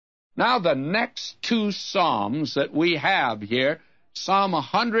Now, the next two Psalms that we have here, Psalm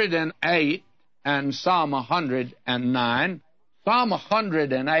 108 and Psalm 109. Psalm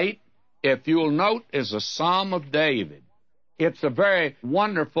 108, if you'll note, is a Psalm of David. It's a very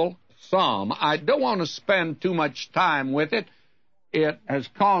wonderful psalm. I don't want to spend too much time with it. It has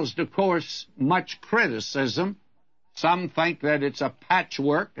caused, of course, much criticism. Some think that it's a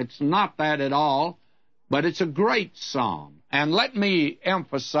patchwork. It's not that at all, but it's a great psalm. And let me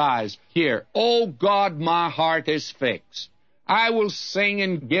emphasize here, O God, my heart is fixed. I will sing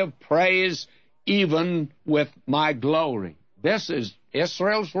and give praise even with my glory. This is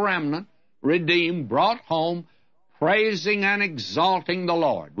Israel's remnant, redeemed, brought home, praising and exalting the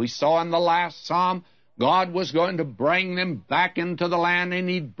Lord. We saw in the last psalm, God was going to bring them back into the land, and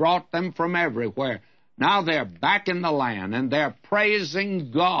He brought them from everywhere. Now they're back in the land, and they're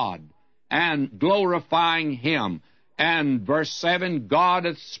praising God and glorifying Him. And verse 7, God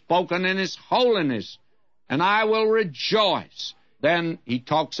hath spoken in His holiness, and I will rejoice. Then he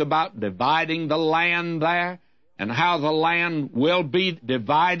talks about dividing the land there, and how the land will be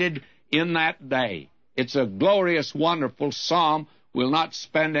divided in that day. It's a glorious, wonderful psalm. We'll not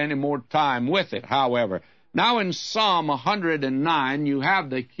spend any more time with it, however. Now in Psalm 109, you have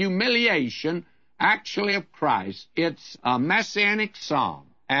the humiliation, actually, of Christ. It's a messianic psalm.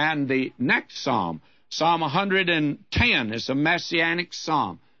 And the next psalm, Psalm 110, is a messianic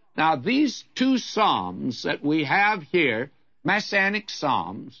psalm. Now, these two psalms that we have here, messianic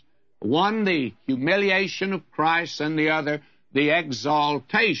psalms, one the humiliation of Christ and the other the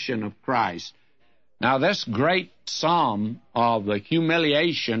exaltation of Christ. Now, this great psalm of the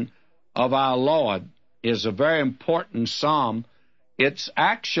humiliation of our Lord is a very important psalm. It's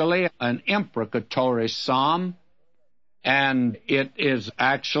actually an imprecatory psalm, and it is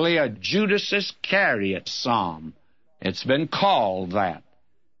actually a Judas Iscariot psalm. It's been called that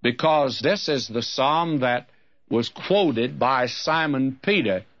because this is the psalm that was quoted by Simon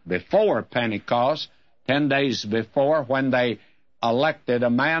Peter before Pentecost, 10 days before, when they elected a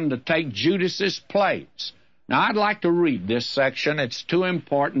man to take Judas's place. Now, I'd like to read this section. It's too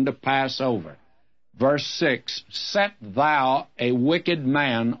important to pass over. Verse 6, Set thou a wicked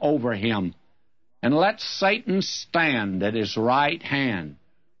man over him, and let Satan stand at his right hand.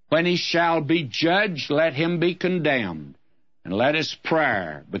 When he shall be judged, let him be condemned, and let his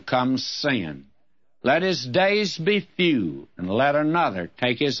prayer become sin. Let his days be few, and let another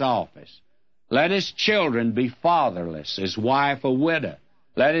take his office. Let his children be fatherless, his wife a widow.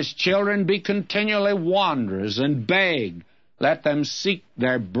 Let his children be continually wanderers and beg. Let them seek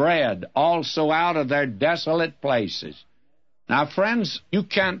their bread also out of their desolate places. Now, friends, you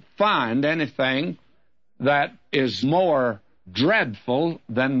can't find anything that is more dreadful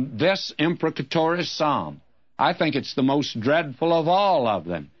than this imprecatory psalm. I think it's the most dreadful of all of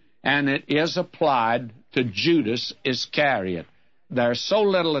them, and it is applied to Judas Iscariot. There's so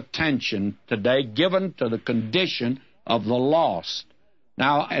little attention today given to the condition of the lost.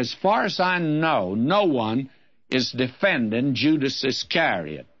 Now, as far as I know, no one is defending Judas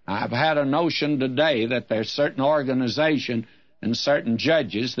Iscariot. I've had a notion today that there's certain organization and certain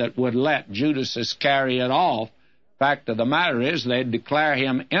judges that would let Judas Iscariot off. Fact of the matter is, they'd declare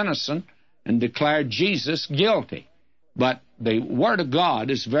him innocent and declare Jesus guilty. But the Word of God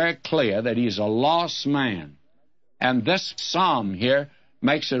is very clear that he's a lost man. And this psalm here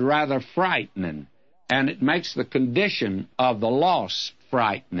makes it rather frightening, and it makes the condition of the lost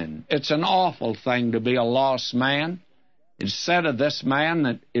frightening. It's an awful thing to be a lost man. It's said of this man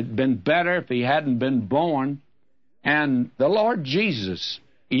that it'd been better if he hadn't been born. And the Lord Jesus,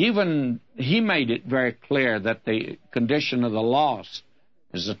 even he made it very clear that the condition of the lost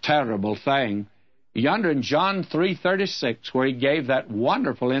is a terrible thing. Yonder in John 3:36, where he gave that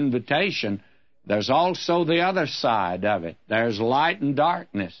wonderful invitation, there's also the other side of it. There's light and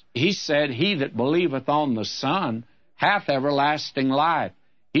darkness. He said, He that believeth on the Son hath everlasting life.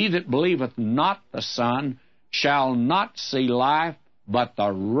 He that believeth not the Son shall not see life, but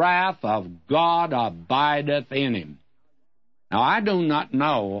the wrath of God abideth in him. Now, I do not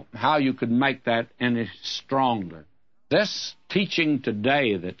know how you could make that any stronger. This teaching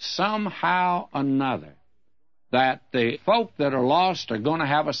today that somehow or another that the folk that are lost are going to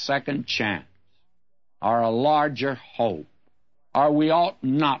have a second chance, or a larger hope, or we ought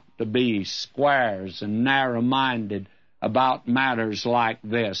not to be squares and narrow-minded about matters like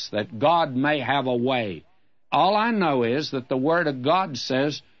this, that God may have a way. All I know is that the Word of God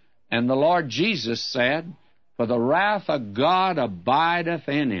says, and the Lord Jesus said, For the wrath of God abideth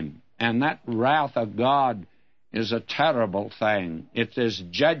in him. And that wrath of God is a terrible thing. It is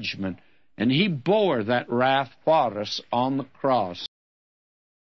judgment. And he bore that wrath for us on the cross.